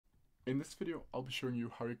In this video, I'll be showing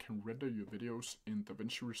you how you can render your videos in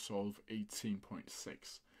DaVinci Resolve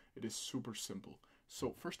 18.6. It is super simple.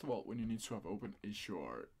 So first of all, what you need to have open is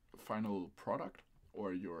your final product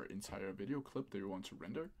or your entire video clip that you want to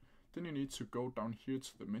render. Then you need to go down here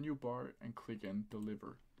to the menu bar and click in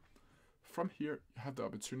Deliver. From here, you have the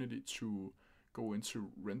opportunity to go into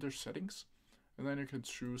render settings, and then you can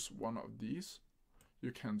choose one of these.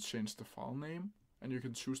 You can change the file name, and you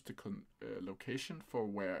can choose the location for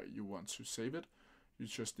where you want to save it. You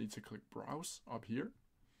just need to click Browse up here.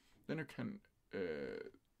 Then you can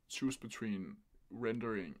choose between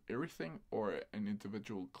rendering everything or an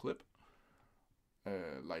individual clip,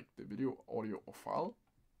 like the video, audio, or file.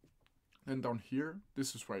 Then down here,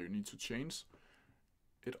 this is where you need to change.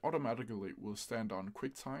 It automatically will stand on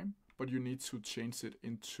QuickTime, but you need to change it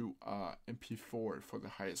into MP4 for the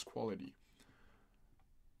highest quality.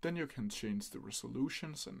 Then you can change the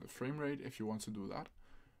resolutions and the frame rate if you want to do that.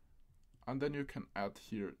 And then you can add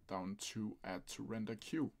here down to Add to Render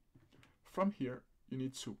Queue. From here, you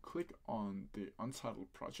need to click on the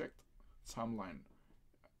untitled project, timeline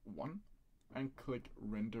 1, and click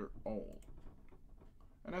Render All.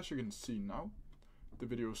 And as you can see now, the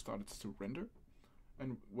video started to render.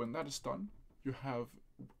 And when that is done, you have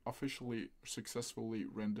officially successfully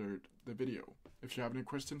rendered the video. If you have any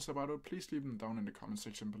questions about it, please leave them down in the comment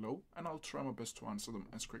section below, and I'll try my best to answer them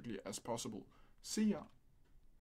as quickly as possible. See ya!